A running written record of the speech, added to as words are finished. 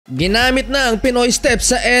Ginamit na ang Pinoy Step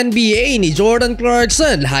sa NBA ni Jordan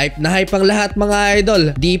Clarkson. Hype na hype ang lahat mga idol.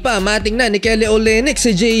 Di pa mating na ni Kelly Olynyk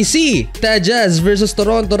si JC. Utah Jazz versus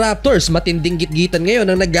Toronto Raptors. Matinding gitgitan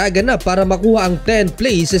ngayon ang nagaganap para makuha ang 10th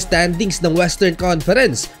place standings ng Western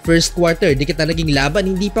Conference. First quarter, di kita naging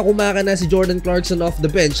laban. Hindi pa kumakana si Jordan Clarkson off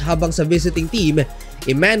the bench habang sa visiting team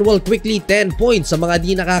Emmanuel quickly 10 points. Sa mga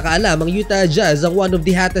di nakakaalam, ang Utah Jazz ang one of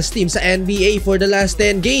the hottest teams sa NBA for the last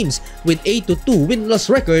 10 games with 8-2 win-loss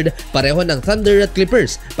record, pareho ng Thunder at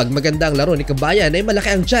Clippers. Pag maganda ang laro ni Kabayan ay malaki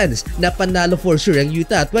ang chance na panalo for sure ang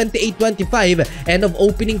Utah 28-25 end of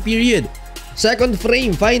opening period. Second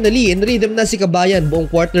frame, finally in rhythm na si Kabayan, buong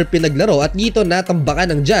quarter pinaglaro at dito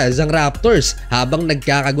natambakan ng Jazz ang Raptors. Habang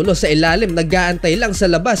nagkakagulo sa ilalim, nag-aantay lang sa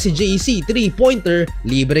labas si JC, 3-pointer,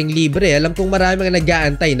 libreng-libre. Alam kong maraming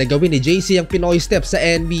nag-aantay na gawin ni JC ang Pinoy Step sa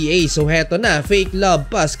NBA. So heto na, fake love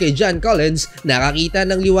pass kay John Collins, nakakita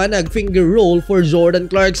ng liwanag, finger roll for Jordan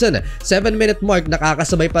Clarkson. 7-minute mark,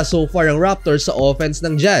 nakakasabay pa so far ang Raptors sa offense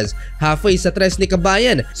ng Jazz. Halfway sa tres ni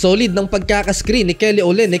Kabayan, solid ng pagkakascreen ni Kelly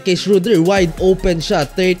Olynyk kay Schroeder, wide open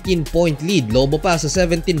shot, 13-point lead. Lobo pa sa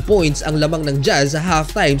 17 points ang lamang ng Jazz sa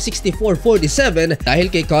halftime, 64-47 dahil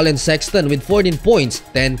kay Colin Sexton with 14 points,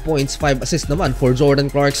 10 points, 5 assists naman for Jordan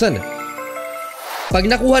Clarkson. Pag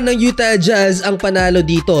nakuha ng Utah Jazz ang panalo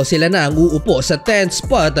dito, sila na ang uupo sa 10th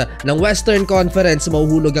spot ng Western Conference.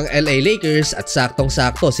 Mahuhulog ang LA Lakers at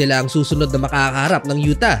saktong-sakto sila ang susunod na makakaharap ng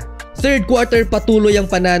Utah. Third quarter, patuloy ang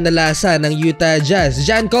pananalasa ng Utah Jazz.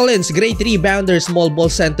 John Collins, great rebounder, small ball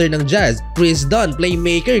center ng Jazz. Chris Dunn,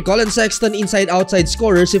 playmaker. Colin Sexton, inside-outside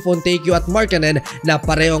scorer. Si Fontecchio at Markkanen na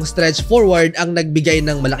parehong stretch forward ang nagbigay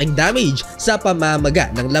ng malaking damage sa pamamaga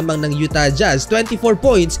ng lamang ng Utah Jazz. 24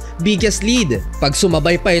 points, biggest lead. Pag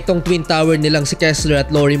sumabay pa itong twin tower nilang si Kessler at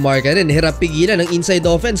Lauri Markkanen, hirap pigilan ang inside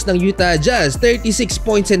offense ng Utah Jazz. 36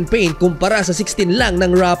 points in paint kumpara sa 16 lang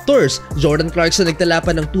ng Raptors. Jordan Clarkson nagtala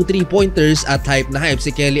pa ng 2-3 pointers at hype na hype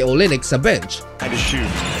si Kelly Olynyk sa bench.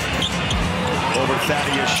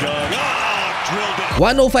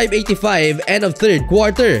 105-85 end of third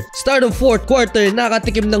quarter. Start of fourth quarter,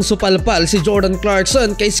 nakatikim ng supalpal si Jordan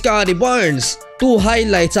Clarkson kay Scottie Barnes. 2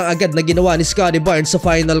 highlights ang agad na ginawa ni Scottie Barnes sa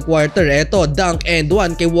final quarter. Eto, dunk and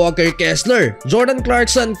one kay Walker Kessler. Jordan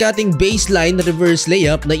Clarkson cutting baseline reverse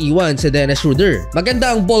layup na iwan si Dennis Schroeder.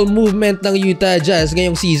 Maganda ang ball movement ng Utah Jazz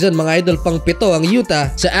ngayong season mga idol, pang 7 ang Utah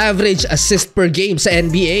sa average assist per game sa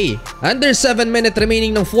NBA. Under 7 minute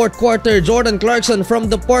remaining ng fourth quarter, Jordan Clarkson from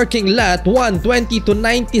the parking lot,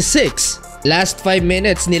 120-96. Last 5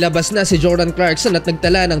 minutes, nilabas na si Jordan Clarkson at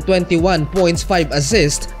nagtala ng 21 points, 5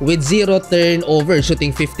 assists with 0 turnover, shooting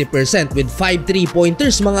 50% with 5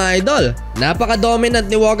 3-pointers mga idol. Napaka-dominant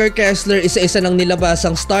ni Walker Kessler, isa-isa nang nilabas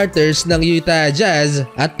ang starters ng Utah Jazz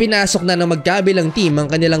at pinasok na ng magkabilang team ang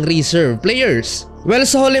kanilang reserve players. Well,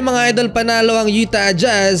 sa huli mga idol, panalo ang Utah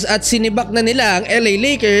Jazz at sinibak na nila ang LA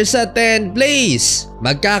Lakers sa 10th place.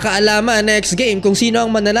 Magkakaalaman next game kung sino ang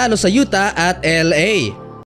mananalo sa Utah at LA.